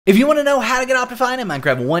If you want to know how to get Optifine in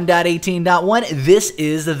Minecraft 1.18.1, this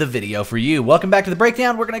is the video for you. Welcome back to the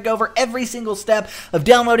breakdown. We're going to go over every single step of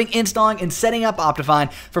downloading, installing, and setting up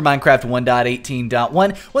Optifine for Minecraft 1.18.1.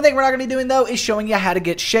 One thing we're not going to be doing, though, is showing you how to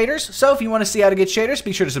get shaders. So if you want to see how to get shaders,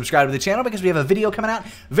 be sure to subscribe to the channel because we have a video coming out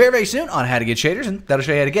very, very soon on how to get shaders, and that'll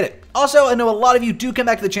show you how to get it. Also, I know a lot of you do come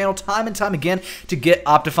back to the channel time and time again to get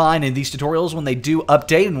Optifine in these tutorials when they do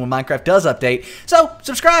update and when Minecraft does update. So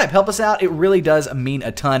subscribe, help us out. It really does mean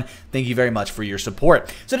a ton. Thank you very much for your support.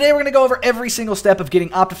 So today we're going to go over every single step of getting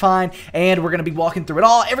Optifine, and we're going to be walking through it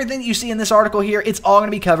all. Everything that you see in this article here, it's all going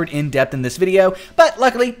to be covered in depth in this video, but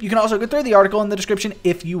luckily you can also go through the article in the description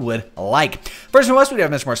if you would like. First and foremost, we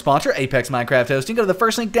have our sponsor, Apex Minecraft Hosting. Go to the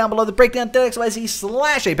first link down below the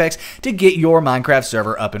breakdown.xyz/Apex to get your Minecraft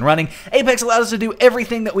server up and running. Apex allows us to do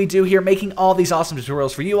everything that we do here, making all these awesome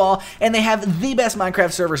tutorials for you all, and they have the best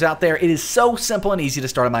Minecraft servers out there. It is so simple and easy to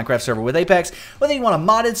start a Minecraft server with Apex. Whether you want a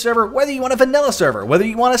modded server, whether you want a vanilla server, whether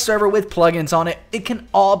you want a server with plugins on it, it can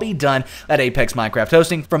all be done at Apex Minecraft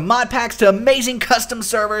Hosting. From mod packs to amazing custom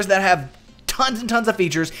servers that have tons and tons of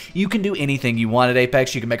features, you can do anything you want at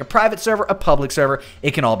Apex. You can make a private server, a public server,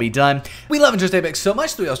 it can all be done. We love and trust Apex so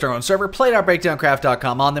much that we all start our own server,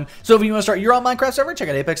 play.breakdowncraft.com on them. So if you want to start your own Minecraft server, check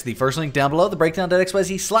out Apex, the first link down below, the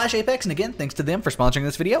breakdown.xyz/Apex. And again, thanks to them for sponsoring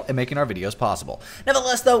this video and making our videos possible.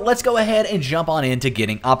 Nevertheless, though, let's go ahead and jump on into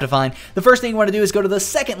getting Optifine. The first thing you want to do is go to the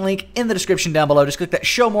second link in the description down below. Just click that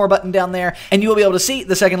show more button down there, and you will be able to see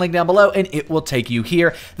the second link down below, and it will take you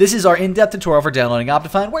here. This is our in-depth tutorial for downloading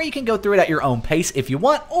Optifine, where you can go through it at your own pace if you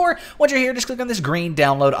want, or once you're here, just click on this green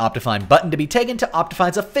download Optifine button to be taken to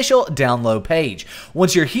Optifine's official download page.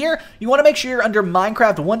 Once you're here, you want to make sure you're under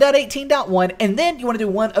Minecraft 1.18.1, and then you want to do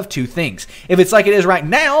one of two things. If it's like it is right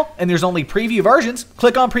now, and there's only preview versions,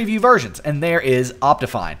 click on preview versions, and there is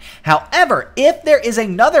Optifine. However, if there is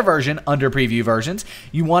another version under preview versions,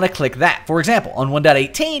 you want to click that. For example, on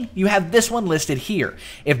 1.18, you have this one listed here.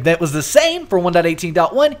 If that was the same for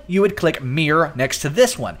 1.18.1, you would click mirror next to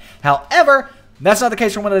this one. However, that's not the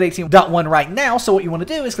case for 1.18.1 right now, so what you want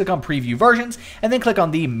to do is click on Preview Versions, and then click on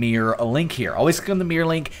the mirror link here. Always click on the mirror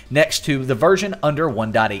link next to the version under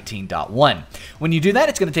 1.18.1. When you do that,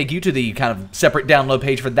 it's going to take you to the kind of separate download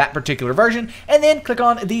page for that particular version, and then click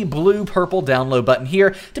on the blue-purple download button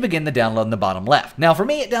here to begin the download in the bottom left. Now, for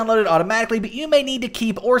me, it downloaded automatically, but you may need to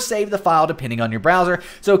keep or save the file depending on your browser,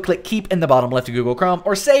 so click Keep in the bottom left of Google Chrome,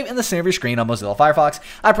 or Save in the center of your screen on Mozilla Firefox.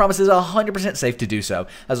 I promise it's 100% safe to do so,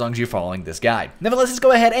 as long as you're following this guide. Nevertheless, let's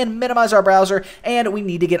go ahead and minimize our browser, and we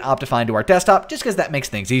need to get Optifine to our desktop just because that makes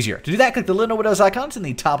things easier. To do that, click the little Windows icons in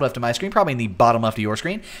the top left of my screen, probably in the bottom left of your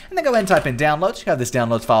screen, and then go ahead and type in Downloads. You have this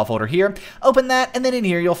Downloads file folder here. Open that, and then in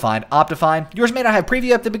here you'll find Optifine. Yours may not have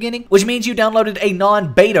preview at the beginning, which means you downloaded a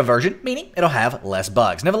non-beta version, meaning it'll have less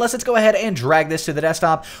bugs. Nevertheless, let's go ahead and drag this to the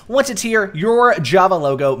desktop. Once it's here, your Java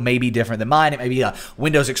logo may be different than mine. It may be a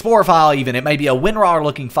Windows Explorer file even. It may be a WinRAR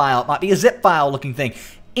looking file. It might be a zip file looking thing.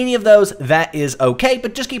 Any of those, that is okay,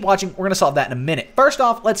 but just keep watching. We're going to solve that in a minute. First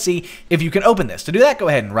off, let's see if you can open this. To do that, go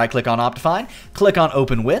ahead and right-click on Optifine, click on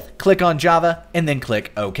Open With, click on Java, and then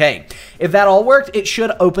click OK. If that all worked, it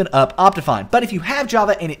should open up Optifine. But if you have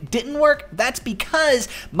Java and it didn't work, that's because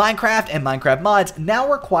Minecraft and Minecraft mods now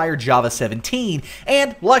require Java 17,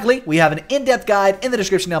 and luckily, we have an in-depth guide in the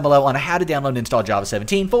description down below on how to download and install Java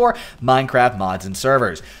 17 for Minecraft mods and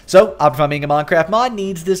servers. So, Optifine being a Minecraft mod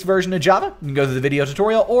needs this version of Java. You can go through the video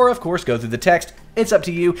tutorial, or of course go through the text. It's up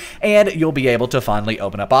to you, and you'll be able to finally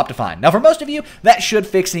open up Optifine. Now, for most of you, that should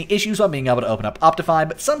fix any issues on being able to open up Optifine,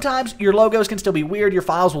 but sometimes your logos can still be weird, your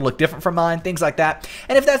files will look different from mine, things like that.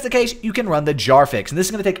 And if that's the case, you can run the jar fix. And this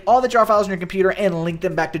is going to take all the jar files on your computer and link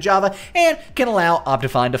them back to Java, and can allow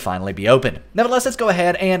Optifine to finally be opened. Nevertheless, let's go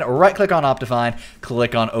ahead and right-click on Optifine,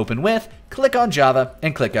 click on Open With, click on Java,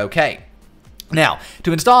 and click OK. Now,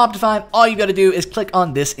 to install Optifine, all you got to do is click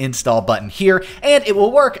on this install button here, and it will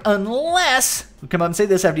work unless we come up and say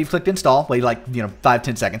this after you've clicked install, wait like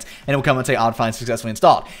 5-10 seconds, and it will come and say Optifine successfully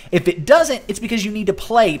installed. If it doesn't, it's because you need to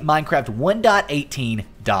play Minecraft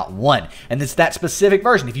 1.18.1, and it's that specific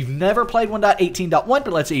version. If you've never played 1.18.1,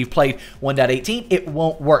 but let's say you've played 1.18, it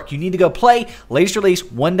won't work. You need to go play latest release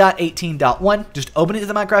 1.18.1. Just open it to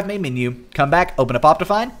the Minecraft main menu, come back, open up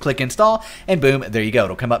Optifine, click install, and boom, there you go.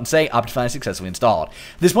 It'll come up and say Optifine successfully installed.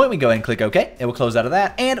 At this point, we can go ahead and click OK. It will close out of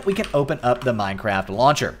that, and we can open up the Minecraft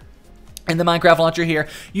launcher. In the Minecraft launcher here,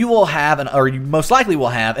 you will have, or you most likely will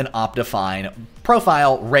have, an Optifine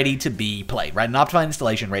profile ready to be played, right? An Optifine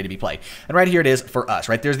installation ready to be played. And right here it is for us,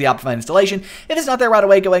 right? There's the Optifine installation. If it's not there right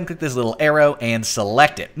away, go ahead and click this little arrow and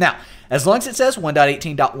select it. Now, as long as it says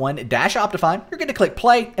 1.18.1-Optifine, you're going to click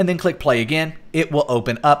play and then click play again. It will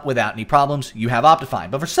open up without any problems. You have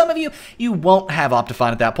Optifine. But for some of you, you won't have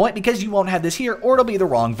Optifine at that point because you won't have this here, or it'll be the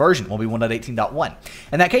wrong version. It will be 1.18.1.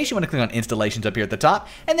 In that case, you want to click on installations up here at the top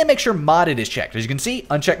and then make sure modded is checked. As you can see,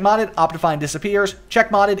 uncheck modded, Optifine disappears. Check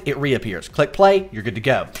modded, it reappears. Click play, you're good to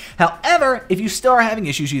go. However, if you still are having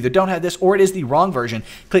issues, you either don't have this or it is the wrong version,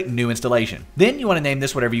 click new installation. Then you want to name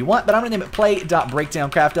this whatever you want, but I'm going to name it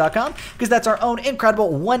play.breakdowncraft.com because that's our own incredible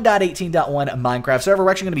 1.18.1 Minecraft server.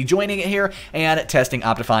 We're actually going to be joining it here and testing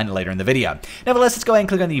Optifine later in the video. Nevertheless, let's go ahead and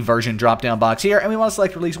click on the version drop-down box here, and we want to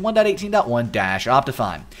select release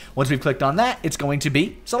 1.18.1-Optifine. Once we've clicked on that, it's going to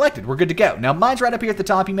be selected. We're good to go. Now, mine's right up here at the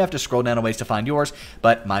top. You may have to scroll down a ways to find yours,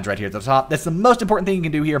 but mine's right here at the top. That's the most important thing you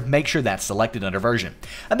can do here. Make sure that's selected under version.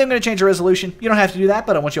 And then I'm going to change the resolution. You don't have to do that,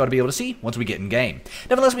 but I want you all to be able to see once we get in game.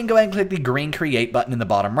 Nevertheless, we can go ahead and click the green create button in the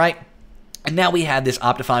bottom right. And now we have this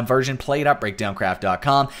Optifine version,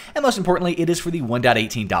 play.breakdowncraft.com, and most importantly, it is for the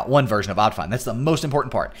 1.18.1 version of Optifine. That's the most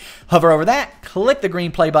important part. Hover over that, click the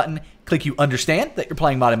green play button, click you understand that you're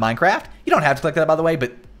playing modded Minecraft. You don't have to click that, by the way,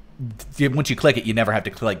 but once you click it, you never have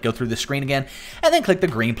to go through the screen again, and then click the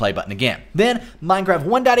green play button again. Then Minecraft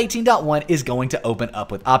 1.18.1 is going to open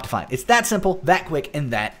up with Optifine. It's that simple, that quick,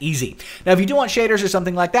 and that easy. Now, if you do want shaders or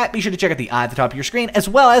something like that, be sure to check out the eye at the top of your screen, as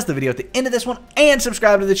well as the video at the end of this one, and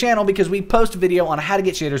subscribe to the channel because we post a video on how to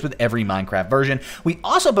get shaders with every Minecraft version. We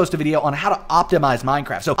also post a video on how to optimize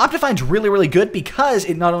Minecraft. So Optifine's really, really good because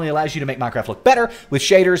it not only allows you to make Minecraft look better with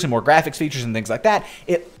shaders and more graphics features and things like that,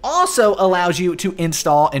 it also allows you to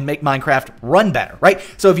install and make Minecraft run better, right?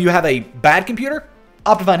 So if you have a bad computer,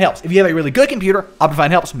 Optifine helps. If you have a really good computer, Optifine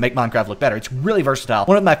helps make Minecraft look better. It's really versatile.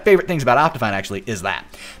 One of my favorite things about Optifine actually is that.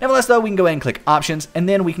 Nevertheless though, we can go ahead and click options and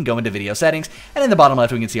then we can go into video settings, and in the bottom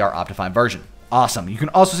left we can see our Optifine version. Awesome. You can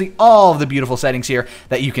also see all of the beautiful settings here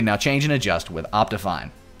that you can now change and adjust with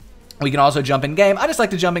Optifine. We can also jump in game. I just like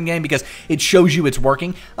to jump in game because it shows you it's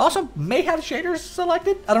working. Also, may have shaders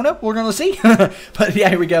selected. I don't know. We're going to see. But yeah,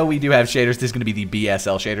 here we go. We do have shaders. This is going to be the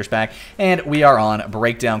BSL shaders pack. And we are on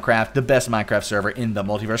Breakdown Craft, the best Minecraft server in the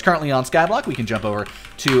multiverse. Currently on Skyblock. We can jump over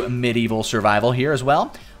to Medieval Survival here as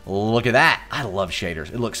well. Look at that. I love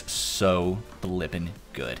shaders. It looks so flippin'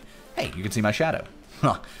 good. Hey, you can see my shadow.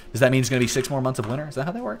 Huh. Does that mean it's going to be 6 more months of winter? Is that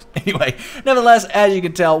how that works? Anyway, nevertheless, as you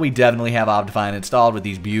can tell, we definitely have Optifine installed with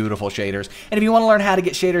these beautiful shaders. And if you want to learn how to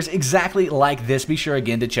get shaders exactly like this, be sure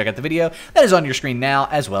again to check out the video that is on your screen now,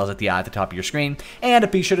 as well as at the eye at the top of your screen.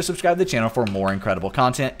 And be sure to subscribe to the channel for more incredible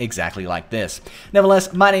content exactly like this.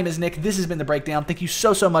 Nevertheless, my name is Nick. This has been The Breakdown. Thank you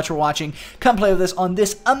so, so much for watching. Come play with us on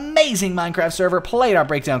this amazing Minecraft server,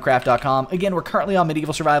 play.breakdowncraft.com. Again, we're currently on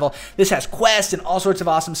Medieval Survival. This has quests and all sorts of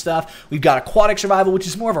awesome stuff. We've got Aquatic Survival, which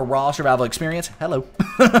is more of a raw survival experience. Hello.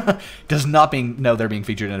 Does not know they're being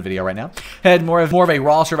featured in a video right now. Had more of a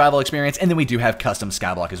raw survival experience, and then we do have custom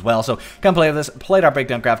Skyblock as well. So come play with us.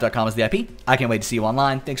 Play.breakdowncraft.com is the IP. I can't wait to see you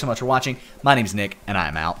online. Thanks so much for watching. My name's Nick, and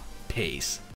I'm out. Peace.